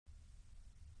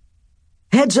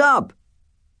Heads up!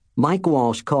 Mike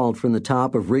Walsh called from the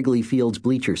top of Wrigley Field's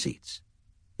bleacher seats.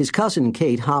 His cousin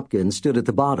Kate Hopkins stood at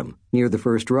the bottom, near the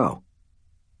first row.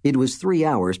 It was 3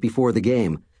 hours before the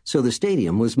game, so the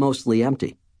stadium was mostly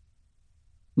empty.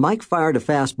 Mike fired a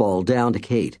fastball down to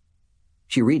Kate.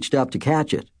 She reached up to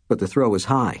catch it, but the throw was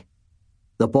high.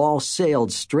 The ball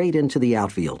sailed straight into the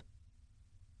outfield.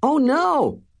 "Oh,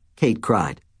 no!" Kate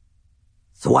cried.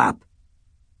 Thwap!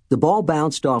 The ball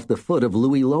bounced off the foot of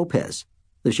Louis Lopez,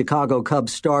 the Chicago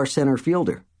Cubs star center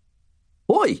fielder.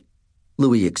 "Oi!"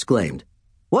 Louis exclaimed.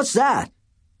 "What's that?"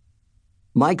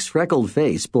 Mike's freckled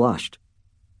face blushed.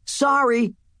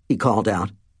 "Sorry," he called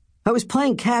out. "I was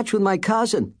playing catch with my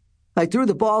cousin. I threw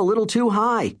the ball a little too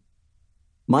high."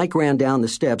 Mike ran down the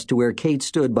steps to where Kate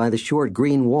stood by the short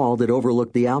green wall that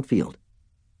overlooked the outfield.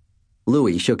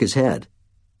 Louis shook his head.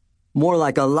 "More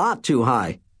like a lot too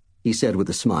high," he said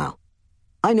with a smile.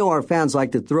 "I know our fans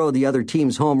like to throw the other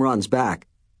team's home runs back,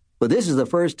 but this is the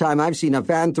first time I've seen a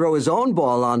fan throw his own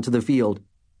ball onto the field."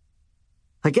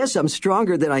 "I guess I'm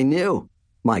stronger than I knew,"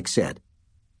 Mike said.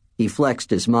 He flexed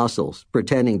his muscles,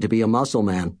 pretending to be a muscle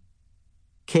man.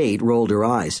 Kate rolled her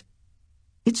eyes.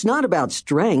 "It's not about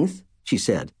strength," she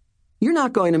said. "You're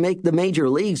not going to make the major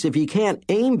leagues if you can't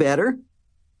aim better."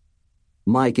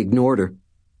 Mike ignored her.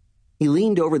 He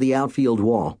leaned over the outfield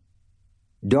wall.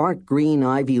 Dark green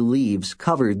ivy leaves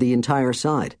covered the entire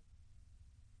side.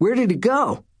 "Where did it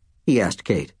go?" he asked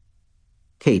Kate.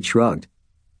 Kate shrugged.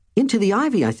 "Into the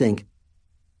ivy, I think."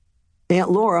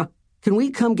 "Aunt Laura, can we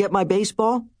come get my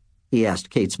baseball?" he asked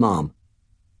Kate's mom.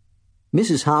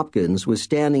 Mrs. Hopkins was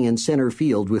standing in center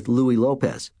field with Louis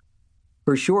Lopez.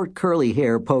 Her short curly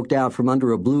hair poked out from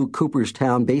under a blue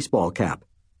Cooperstown baseball cap.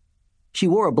 She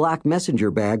wore a black messenger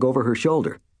bag over her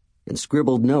shoulder and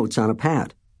scribbled notes on a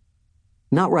pad.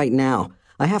 "Not right now.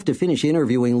 I have to finish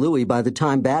interviewing Louis by the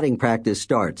time batting practice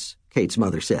starts," Kate's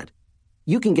mother said.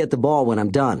 "You can get the ball when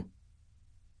I'm done."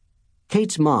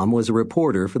 Kate's mom was a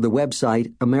reporter for the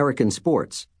website American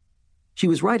Sports. She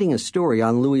was writing a story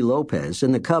on Louis Lopez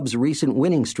and the Cubs' recent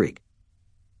winning streak.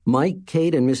 Mike,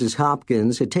 Kate, and Mrs.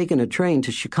 Hopkins had taken a train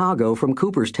to Chicago from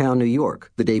Cooperstown, New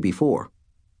York, the day before.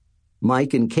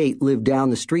 Mike and Kate lived down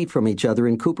the street from each other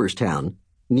in Cooperstown,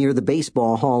 near the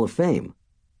Baseball Hall of Fame.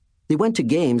 They went to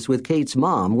games with Kate's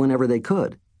mom whenever they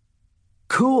could.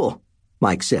 "Cool,"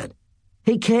 Mike said.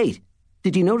 "Hey, Kate,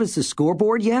 did you notice the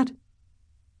scoreboard yet?"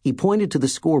 He pointed to the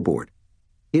scoreboard.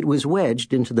 It was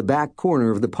wedged into the back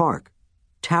corner of the park,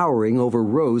 towering over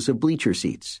rows of bleacher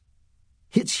seats.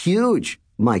 "It's huge,"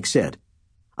 Mike said.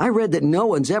 "I read that no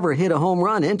one's ever hit a home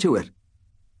run into it."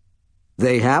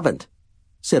 "They haven't,"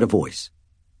 said a voice.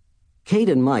 Kate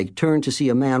and Mike turned to see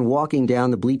a man walking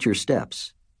down the bleacher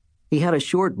steps. He had a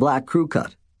short black crew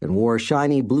cut and wore a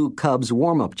shiny blue Cubs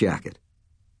warm-up jacket.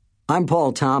 "I'm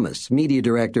Paul Thomas, media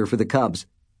director for the Cubs.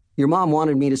 Your mom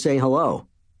wanted me to say hello,"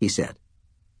 he said.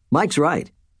 "Mike's right.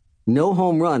 No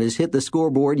home run has hit the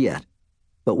scoreboard yet,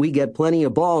 but we get plenty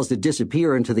of balls that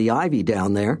disappear into the ivy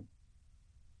down there."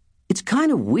 "It's kind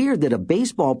of weird that a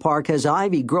baseball park has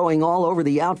ivy growing all over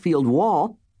the outfield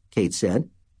wall," Kate said.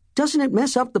 "Doesn't it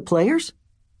mess up the players?"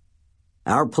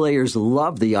 "Our players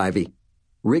love the ivy.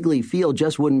 Wrigley Field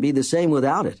just wouldn't be the same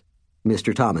without it,"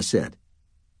 Mr. Thomas said.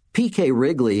 P.K.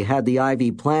 Wrigley had the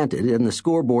ivy planted and the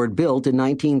scoreboard built in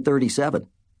 1937.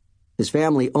 His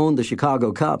family owned the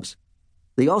Chicago Cubs.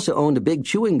 They also owned a big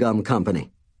chewing gum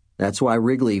company. That's why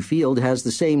Wrigley Field has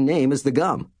the same name as the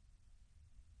gum.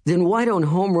 "Then why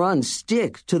don't home runs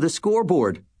stick to the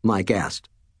scoreboard?" Mike asked.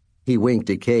 He winked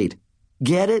at Kate.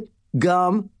 "Get it?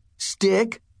 Gum?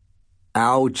 Stick?"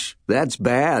 "Ouch, that's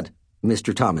bad,"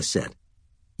 Mr. Thomas said.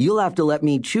 "You'll have to let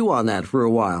me chew on that for a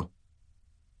while."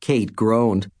 Kate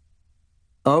groaned.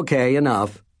 "Okay,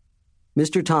 enough."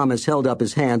 Mr. Thomas held up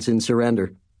his hands in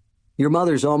surrender. "Your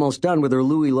mother's almost done with her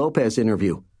Louis Lopez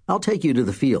interview. I'll take you to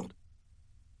the field."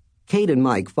 Kate and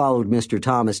Mike followed Mr.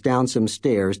 Thomas down some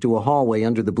stairs to a hallway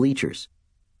under the bleachers.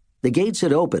 The gates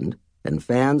had opened, and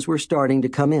fans were starting to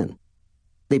come in.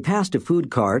 They passed a food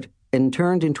cart and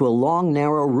turned into a long,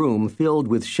 narrow room filled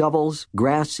with shovels,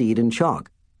 grass seed, and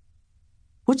chalk.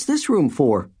 "What's this room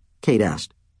for?" Kate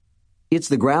asked. "It's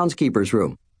the groundskeeper's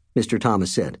room," Mr.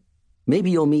 Thomas said.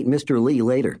 "Maybe you'll meet Mr. Lee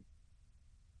later."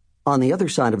 On the other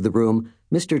side of the room,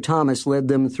 Mr. Thomas led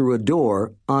them through a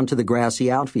door onto the grassy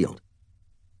outfield.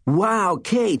 "Wow,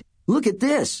 Kate, look at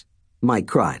this!" Mike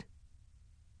cried.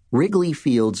 Wrigley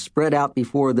Field spread out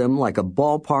before them like a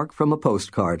ballpark from a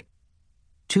postcard.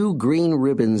 2 green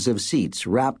ribbons of seats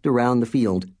wrapped around the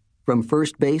field, from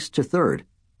first base to third.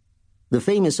 The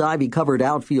famous ivy-covered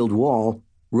outfield wall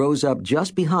rose up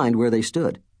just behind where they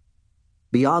stood.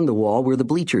 Beyond the wall were the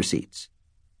bleacher seats.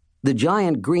 The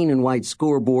giant green and white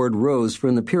scoreboard rose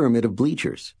from the pyramid of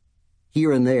bleachers.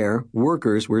 Here and there,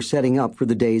 workers were setting up for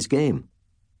the day's game.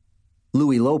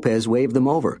 Louis Lopez waved them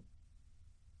over.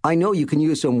 "I know you can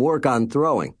use some work on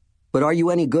throwing, but are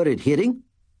you any good at hitting?"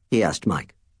 he asked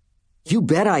Mike. "You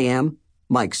bet I am,"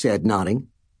 Mike said, nodding.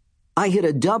 "I hit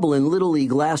a double in Little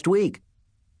League last week."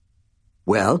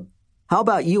 "Well, how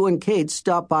about you and Kate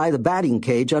stop by the batting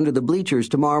cage under the bleachers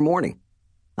tomorrow morning?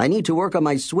 I need to work on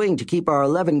my swing to keep our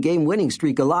 11-game winning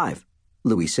streak alive,"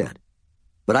 Louis said.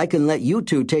 "But I can let you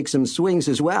two take some swings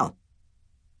as well."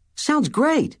 "Sounds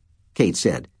great," Kate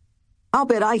said. "I'll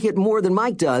bet I hit more than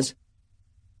Mike does."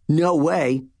 "No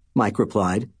way," Mike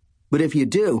replied. "But if you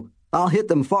do, I'll hit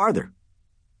them farther."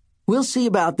 "We'll see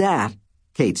about that,"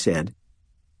 Kate said.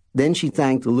 Then she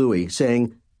thanked Louis,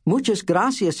 saying, "Muchas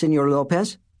gracias, Señor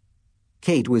Lopez."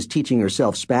 Kate was teaching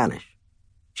herself Spanish.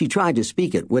 She tried to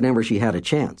speak it whenever she had a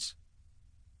chance.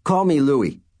 "Call me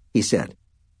Louis," he said.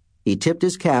 He tipped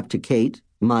his cap to Kate,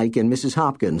 Mike, and Mrs.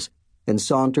 Hopkins and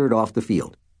sauntered off the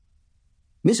field.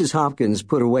 Mrs. Hopkins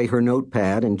put away her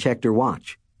notepad and checked her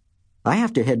watch. "I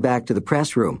have to head back to the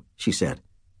press room," she said.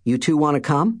 "You two want to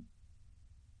come?"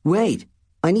 "Wait,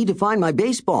 I need to find my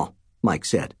baseball," Mike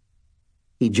said.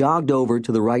 He jogged over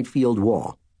to the right field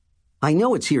wall. "I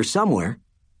know it's here somewhere."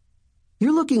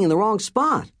 "You're looking in the wrong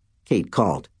spot," Kate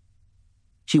called.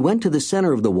 She went to the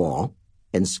center of the wall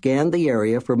and scanned the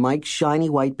area for Mike's shiny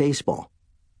white baseball.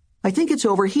 "I think it's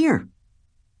over here."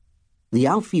 The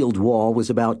outfield wall was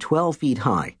about 12 feet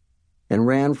high and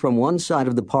ran from one side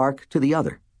of the park to the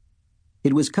other.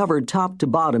 It was covered top to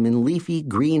bottom in leafy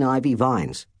green ivy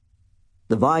vines.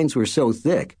 The vines were so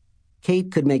thick,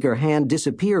 Kate could make her hand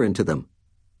disappear into them.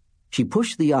 She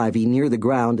pushed the ivy near the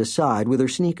ground aside with her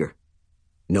sneaker.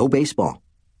 No baseball.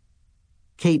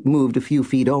 Kate moved a few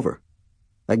feet over.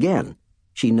 Again,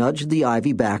 she nudged the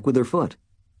ivy back with her foot.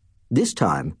 This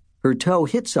time, her toe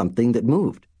hit something that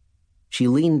moved. She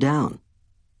leaned down.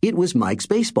 It was Mike's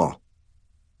baseball.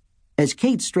 As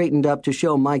Kate straightened up to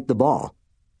show Mike the ball,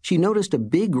 she noticed a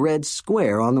big red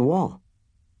square on the wall.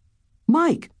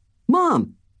 "Mike!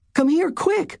 Mom! Come here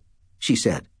quick!" she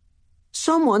said.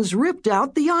 "Someone's ripped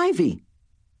out the ivy."